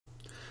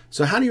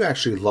So how do you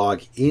actually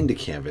log into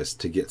Canvas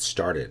to get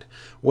started?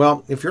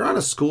 Well, if you're on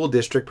a school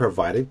district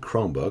provided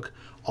Chromebook,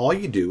 all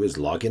you do is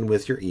log in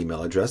with your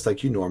email address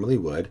like you normally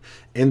would,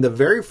 and the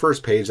very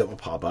first page that will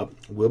pop up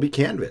will be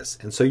Canvas,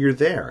 and so you're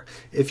there.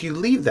 If you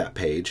leave that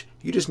page,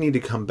 you just need to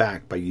come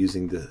back by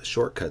using the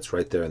shortcuts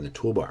right there in the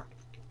toolbar.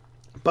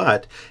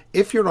 But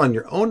if you're on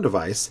your own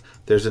device,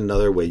 there's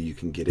another way you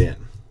can get in.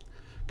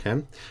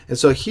 Okay, and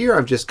so here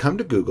I've just come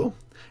to Google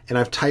and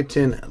I've typed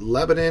in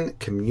Lebanon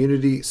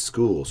Community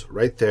Schools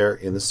right there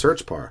in the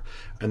search bar,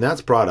 and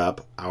that's brought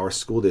up our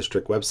school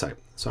district website.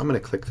 So I'm going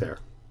to click there.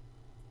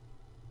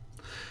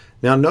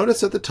 Now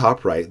notice at the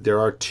top right there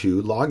are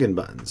two login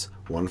buttons,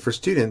 one for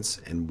students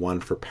and one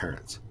for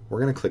parents. We're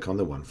going to click on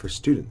the one for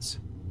students.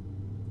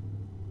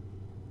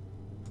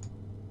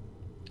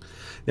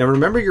 Now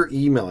remember, your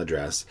email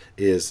address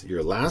is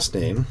your last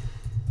name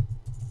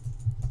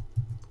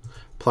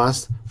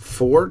plus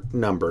 4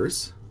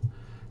 numbers,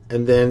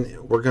 and then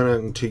we're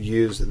going to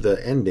use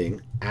the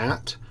ending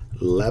at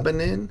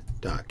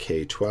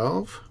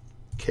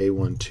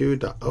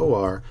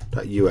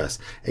lebanon.k12k12.or.us,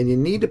 and you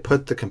need to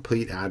put the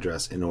complete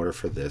address in order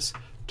for this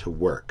to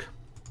work.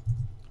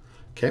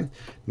 Okay,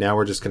 now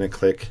we're just going to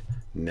click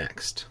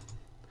next.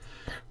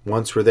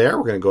 Once we're there,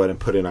 we're going to go ahead and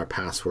put in our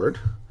password,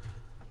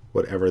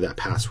 whatever that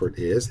password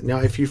is. Now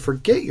if you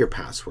forget your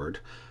password,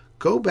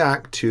 go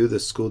back to the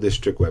school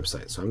district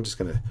website. So I'm just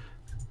going to,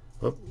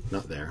 oh,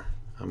 not there.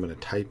 I'm going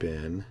to type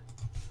in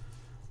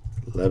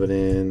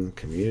Lebanon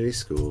Community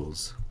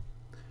Schools,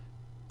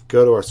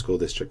 go to our school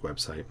district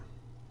website,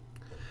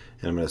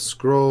 and I'm going to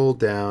scroll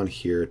down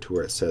here to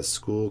where it says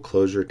School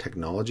Closure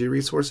Technology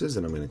Resources,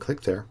 and I'm going to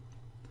click there.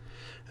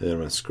 And then I'm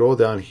going to scroll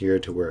down here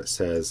to where it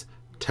says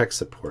Tech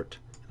Support,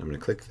 and I'm going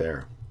to click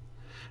there.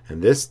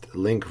 And this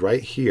link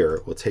right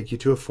here will take you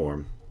to a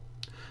form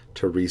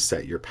to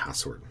reset your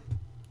password.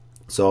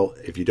 So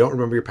if you don't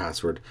remember your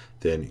password,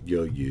 then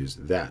you'll use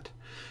that.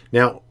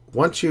 Now,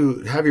 once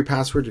you have your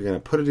password, you're going to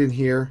put it in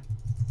here,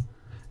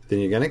 then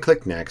you're going to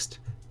click next,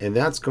 and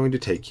that's going to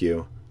take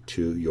you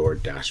to your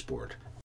dashboard.